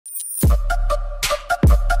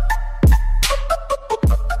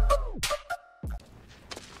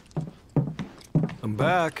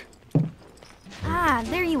back. Ah,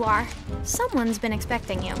 there you are. Someone's been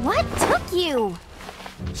expecting you. What took you?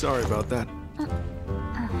 Sorry about that.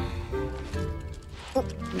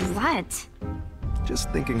 What? Just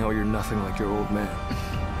thinking how you're nothing like your old man.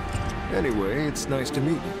 Anyway, it's nice to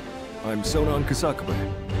meet you. I'm Sonan Kusakabe.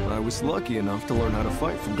 I was lucky enough to learn how to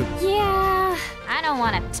fight from good... Yeah, I don't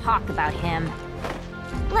want to talk about him.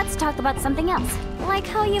 Let's talk about something else, like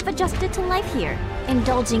how you've adjusted to life here,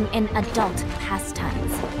 indulging in adult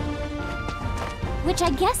pastimes. Which I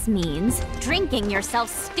guess means drinking yourself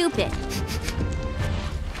stupid.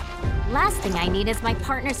 Last thing I need is my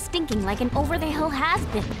partner stinking like an over-the-hill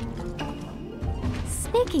has-been.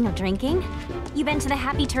 Speaking of drinking, you been to the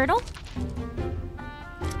Happy Turtle?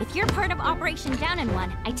 If you're part of Operation Down in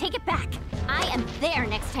One, I take it back. I am there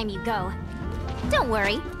next time you go. Don't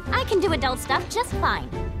worry, I can do adult stuff just fine.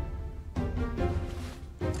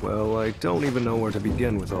 Well, I don't even know where to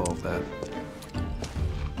begin with all of that.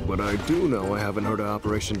 But I do know I haven't heard of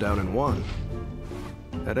Operation Down in One.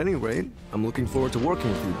 At any rate, I'm looking forward to working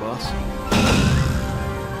with you, boss.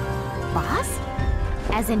 Boss?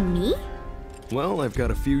 As in me? Well, I've got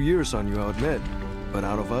a few years on you, I'll admit. But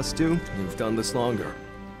out of us two, you've done this longer.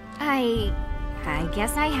 I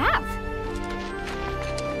guess I have.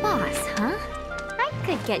 Boss, huh? I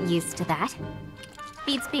could get used to that.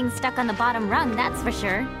 Beats being stuck on the bottom rung, that's for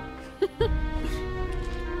sure.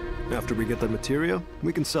 After we get the materia,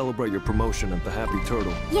 we can celebrate your promotion at the Happy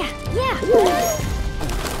Turtle. Yeah.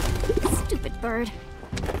 Stupid bird.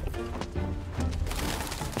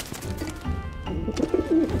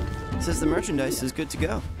 Says the merchandise is good to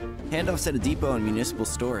go. Handoffs at a depot and municipal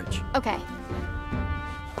storage. Okay.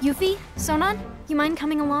 Yuffie, Sonan, you mind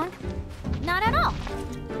coming along? Not at all.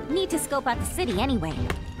 Need to scope out the city anyway.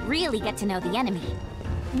 Really get to know the enemy.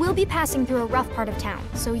 We'll be passing through a rough part of town,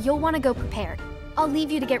 so you'll want to go prepared. I'll leave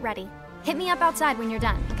you to get ready. Hit me up outside when you're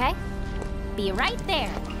done, okay? Be right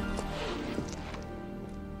there.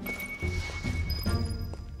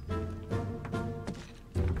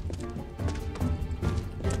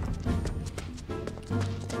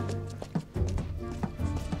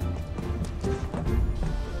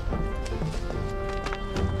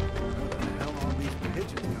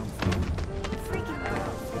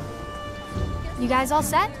 You guys all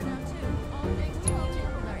set?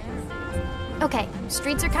 Okay,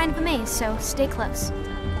 streets are kind of a maze, so stay close.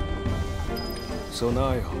 So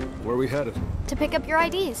Naya, where are we headed? To pick up your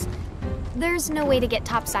IDs. There's no way to get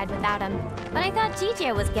topside without them. But I thought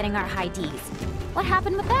DJ was getting our high Ds. What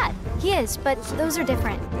happened with that? He is, but those are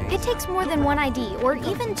different. It takes more than one ID, or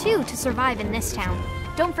even two, to survive in this town.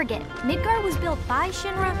 Don't forget, Midgar was built by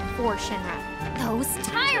Shinra for Shinra. Those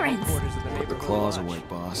tyrants! Put the claws away,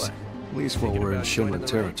 boss. At least while we're in Shinra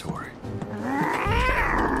territory.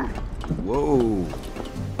 Whoa.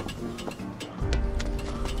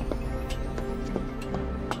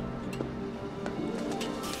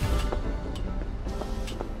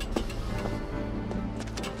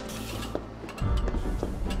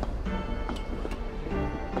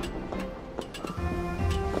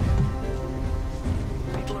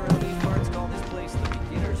 People around these parts call this place the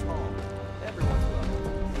beginner's hall. Everyone's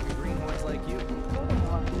welcome. Even greenhorns like you.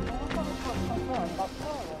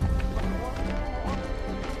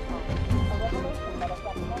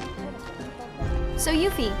 So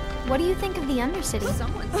Yuffie, what do you think of the Undercity?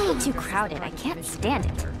 Way too crowded. I can't stand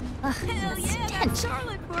it. Ugh, the stench.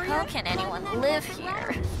 How can anyone live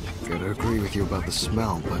here? Gotta agree with you about the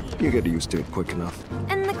smell, but you get used to it quick enough.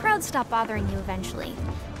 And the crowds stop bothering you eventually.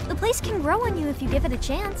 The place can grow on you if you give it a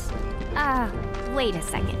chance. Wait a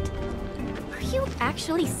second. Are you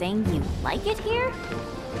actually saying you like it here?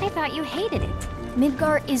 I thought you hated it.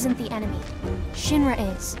 Midgar isn't the enemy. Shinra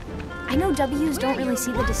is. I know W's don't really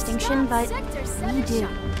see the distinction, but we do.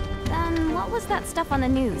 Then what was that stuff on the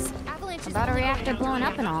news? About a reactor blowing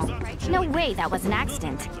up and all. No way that was an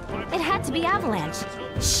accident. It had to be Avalanche.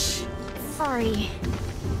 Shh. Sorry.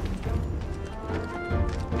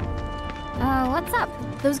 What's up?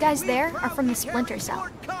 Those guys there are from the Splinter Cell.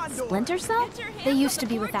 Splinter Cell? They used to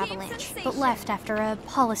be with Avalanche, but left after a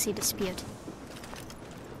policy dispute.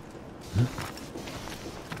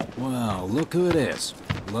 Wow, look who it is.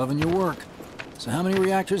 Loving your work. So how many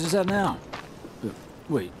reactors is that now?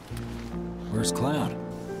 Wait, where's Cloud?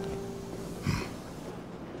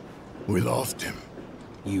 We lost him.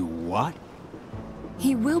 You what?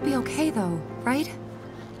 He will be okay though, right?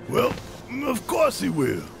 Well, of course he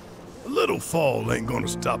will. A little fall ain't gonna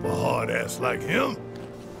stop a hard ass like him.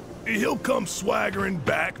 He'll come swaggering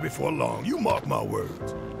back before long, you mark my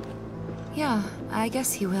words. Yeah, I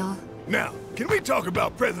guess he will. Now, can we talk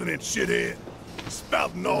about President Shithead?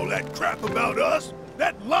 Spouting all that crap about us?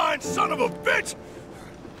 That lying son of a bitch?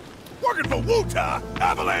 Working for Wutai?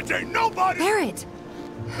 Avalanche ain't nobody! Barrett!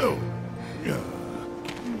 Oh, yeah.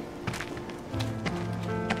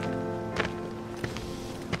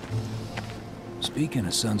 Speaking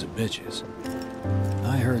of sons of bitches,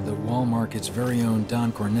 I heard that Wall Market's very own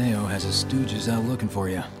Don Corneo has his stooges out looking for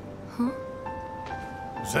you. Huh?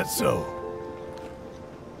 Is that so?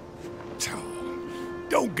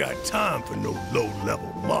 Don't got time for no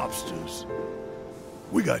low-level mobsters.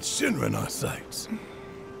 We got Shinra in our sights.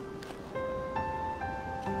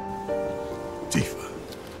 Tifa,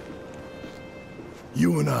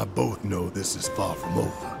 you and I both know this is far from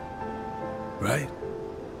over, right?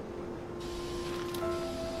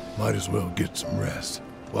 Might as well get some rest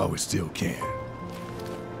while we still can.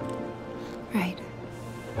 Right.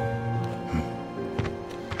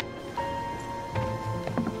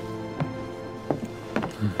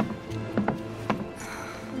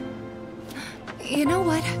 You know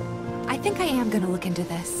what? I think I am gonna look into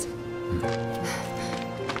this.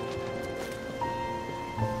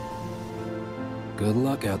 Good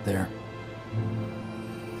luck out there.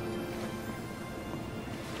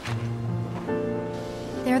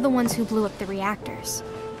 They're the ones who blew up the reactors.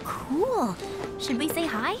 Cool. Should we say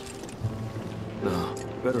hi? No,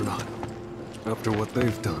 better not. After what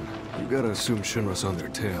they've done, you gotta assume Shinra's on their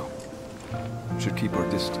tail. Should keep our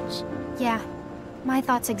distance. Yeah, my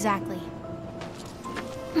thoughts exactly.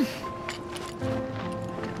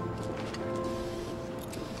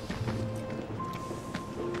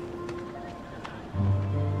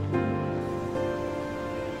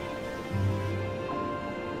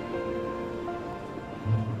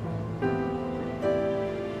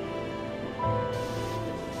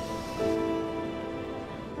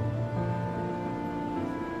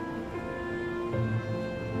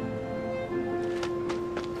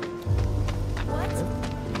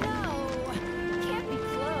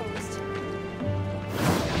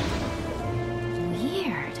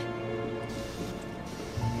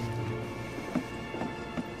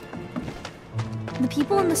 The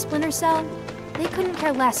people in the Splinter Cell, they couldn't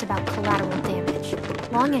care less about collateral damage,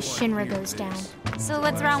 long as Shinra goes down. So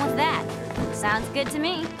what's wrong with that? Sounds good to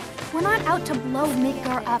me. We're not out to blow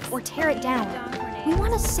Midgar up or tear it down. We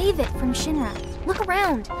want to save it from Shinra. Look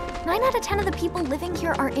around. 9 out of 10 of the people living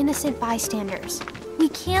here are innocent bystanders. We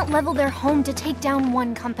can't level their home to take down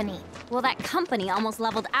one company. Well, that company almost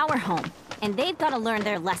leveled our home, and they've got to learn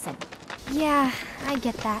their lesson. Yeah, I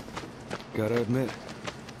get that. Gotta admit,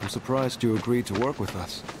 I'm surprised you agreed to work with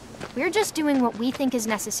us. We're just doing what we think is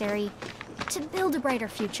necessary to build a brighter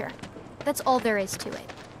future. That's all there is to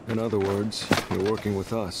it. In other words, you're working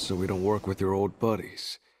with us so we don't work with your old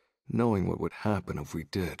buddies, knowing what would happen if we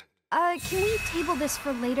did. Can we table this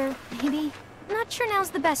for later, maybe? Not sure now's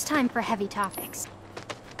the best time for heavy topics.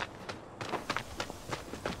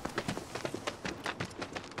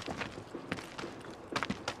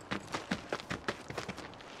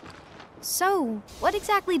 So, what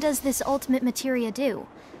exactly does this ultimate materia do?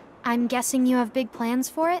 I'm guessing you have big plans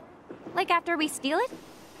for it? Like after we steal it?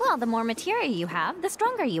 Well, the more materia you have, the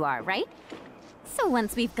stronger you are, right? So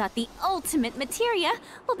once we've got the ultimate materia,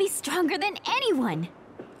 we'll be stronger than anyone.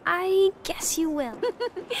 I guess you will.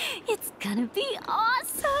 It's gonna be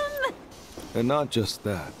awesome! And not just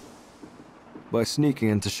that. By sneaking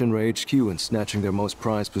into Shinra HQ and snatching their most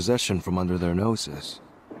prized possession from under their noses,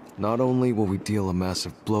 not only will we deal a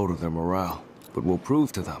massive blow to their morale, but we'll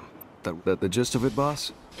prove to them that the gist of it,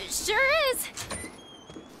 boss? It sure is!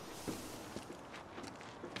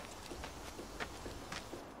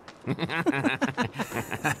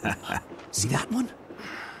 See that one?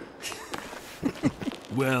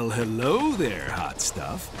 Well, hello there, hot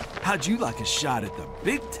stuff. How'd you like a shot at the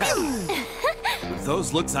big time? With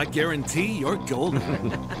those looks, I guarantee you're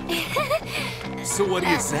golden. So what do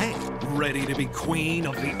you say? Ready to be queen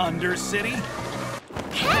of the Undercity?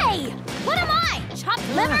 Hey! What am I? Chopped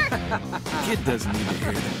liver? Kid doesn't need to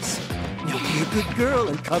hear this. Now be a good girl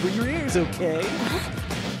and cover your ears, okay?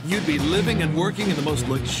 You'd be living and working in the most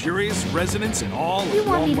luxurious residence in all of You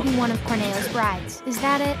want me to Walmart. be one of Corneo's brides, is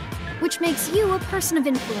that it? Which makes you a person of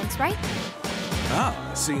influence, right? Oh,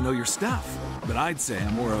 so you know your stuff. But I'd say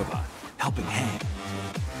I'm more of a helping hand.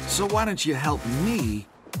 So why don't you help me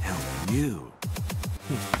help you?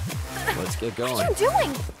 Let's get going. What are you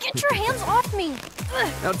doing? Get your hands off me!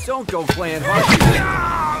 Now don't go playing hard.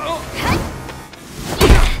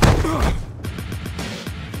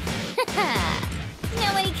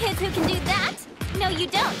 Know any kids who can do that? No, you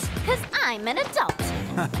don't, because I'm an adult.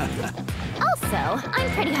 Also, I'm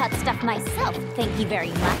pretty hot stuff myself, thank you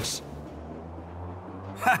very much.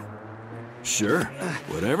 Sure.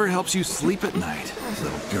 Whatever helps you sleep at night,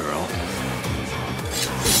 little girl.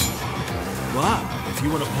 But if you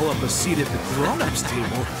want to pull up a seat at the grown-ups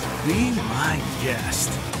table, be my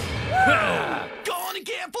guest. Gonna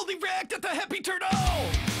get fully wrecked at the Happy Turtle!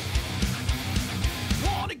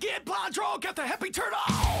 Wanna get blind drunk at the Happy Turtle!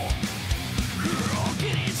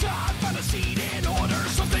 Get inside, find a seat and order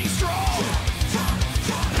something strong!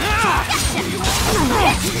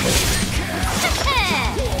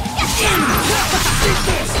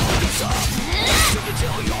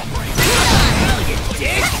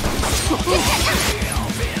 And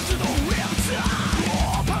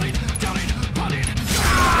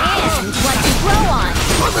what to grow on?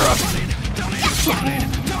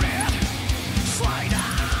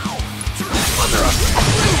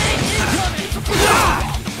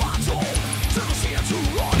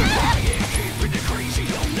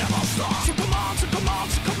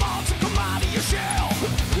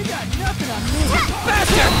 You got nothing on me!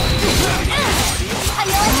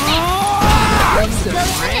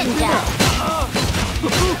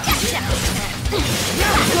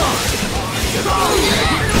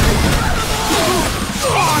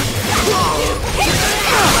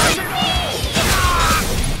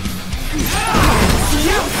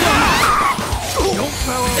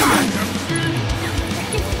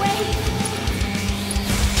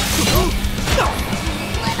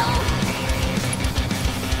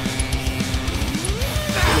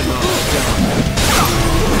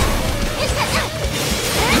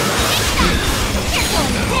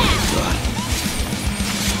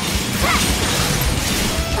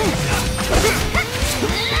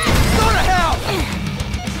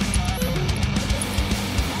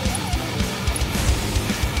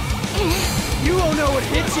 You won't know what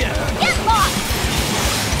hits you! Get lost!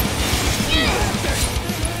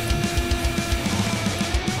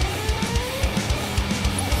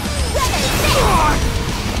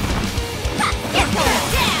 Get going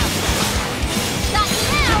down! Got you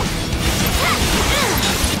now!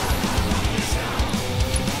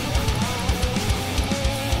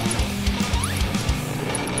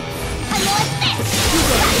 I know it's this!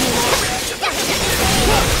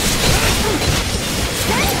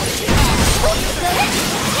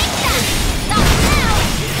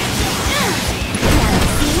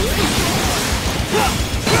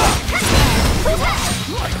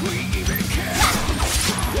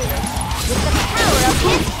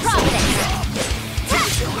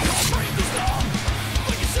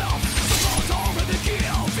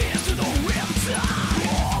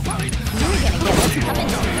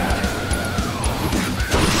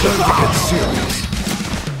 Time to get serious.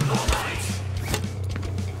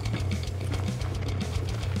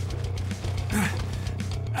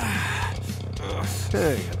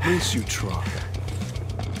 Hey, at least you tried.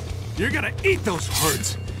 You're gonna eat those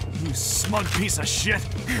words, you smug piece of shit.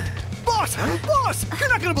 Boss! Boss! You're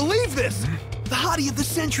not gonna believe this! The hottie of the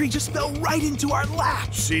century just fell right into our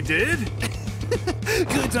lap! She did?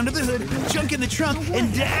 Goods under the hood, junk in the trunk,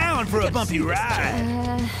 and down for a bumpy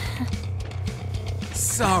ride!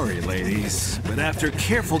 Sorry, ladies, but after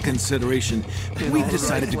careful consideration, we've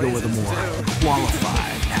decided to go with a more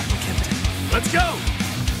qualified applicant. Let's go!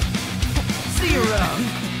 See you around!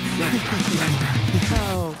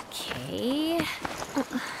 Okay.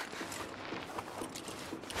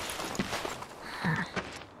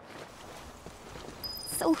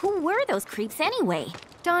 So who were those creeps anyway?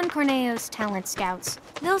 Don Corneo's talent scouts.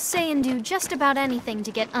 They'll say and do just about anything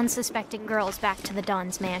to get unsuspecting girls back to the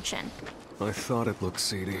Don's mansion. I thought it looked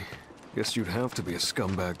seedy. Guess you'd have to be a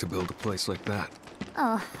scumbag to build a place like that.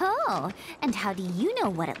 Oh-ho! And how do you know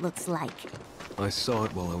what it looks like? I saw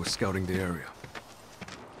it while I was scouting the area.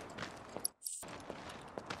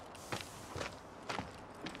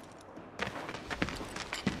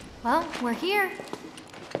 Well, we're here.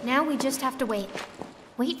 Now we just have to wait.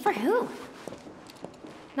 Wait for who?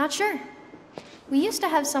 Not sure. We used to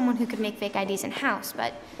have someone who could make fake IDs in-house,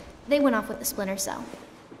 but they went off with the Splinter Cell.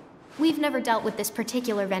 We've never dealt with this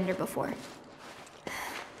particular vendor before.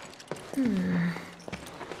 Hey,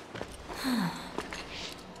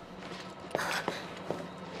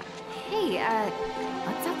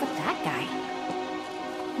 what's up with that guy?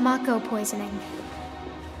 Mako poisoning.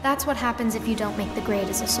 That's what happens if you don't make the grade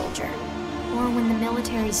as a soldier. Or when the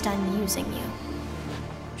military's done using you.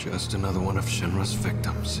 Just another one of Shinra's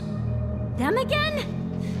victims. Them again?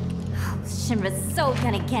 Oh, Shinra's so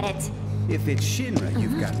gonna get it. If it's Shinra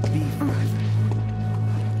you've got beef with,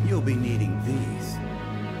 you'll be needing these.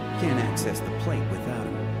 Can't access the plate without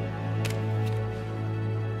them.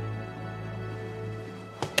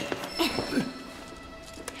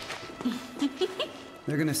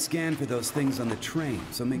 They're gonna scan for those things on the train,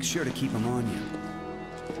 so make sure to keep them on you.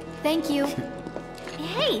 Thank you.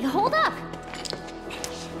 Hey, hold up!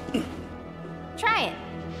 Try it.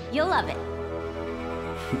 You'll love it.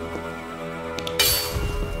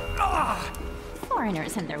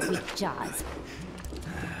 Foreigners and their weak jaws.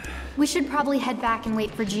 We should probably head back and wait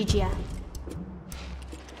for Gigia.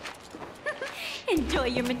 Enjoy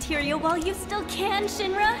your material while you still can,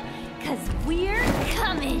 Shinra, 'cause we're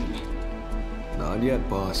coming. Not yet,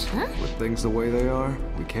 boss. Huh? With things the way they are,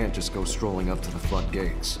 we can't just go strolling up to the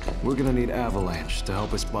floodgates. We're gonna need Avalanche to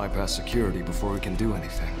help us bypass security before we can do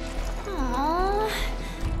anything. Aww.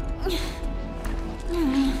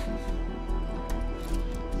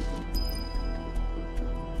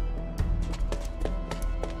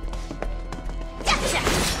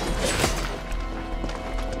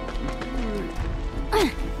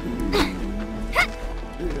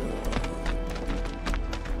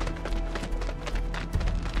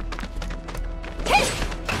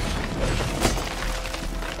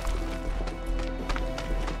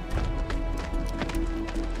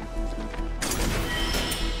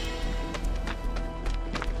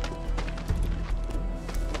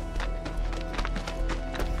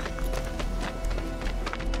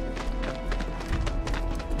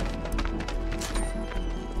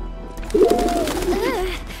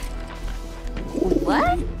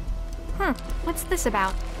 What? Huh, what's this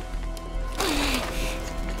about?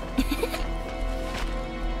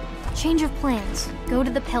 Change of plans. Go to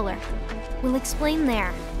the pillar. We'll explain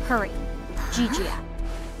there. Hurry. Gigia.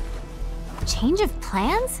 Change of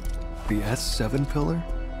plans? The S7 pillar?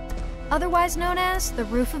 Otherwise known as the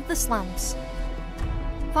roof of the slums.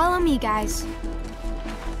 Follow me, guys.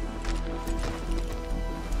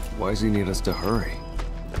 Why does he need us to hurry?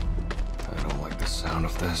 I don't like the sound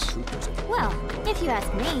of this. Well, if you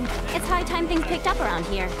ask me, it's high time things picked up around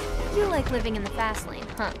here. You like living in the fast lane,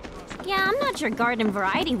 huh? Yeah, I'm not your garden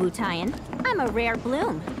variety Wutaian. I'm a rare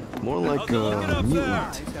bloom. More like a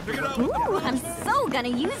mutant. Ooh, I'm so gonna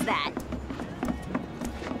use that.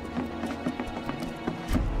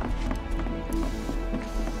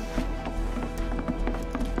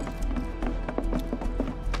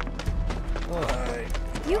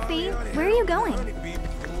 Yuffie, where are you going?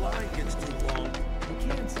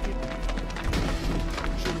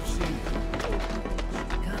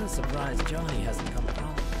 Kinda surprised Johnny hasn't come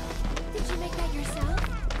along. Did you make that yourself?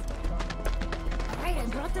 Alright, I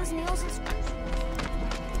brought those nails and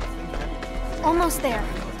Almost there.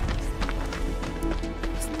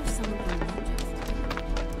 Isn't there someone around?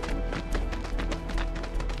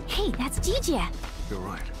 Hey, that's Gigia. You're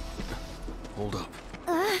right. Hold up.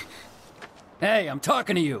 Hey, I'm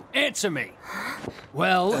talking to you. Answer me.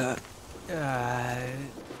 Well,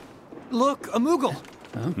 Look, a Moogle.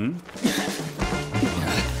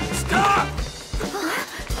 stop!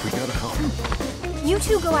 We gotta help. You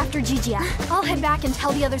two go after Gigia. I'll head back and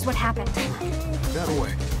tell the others what happened. That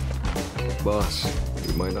way. Boss,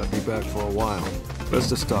 we might not be back for a while. Best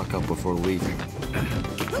to stock up before leaving.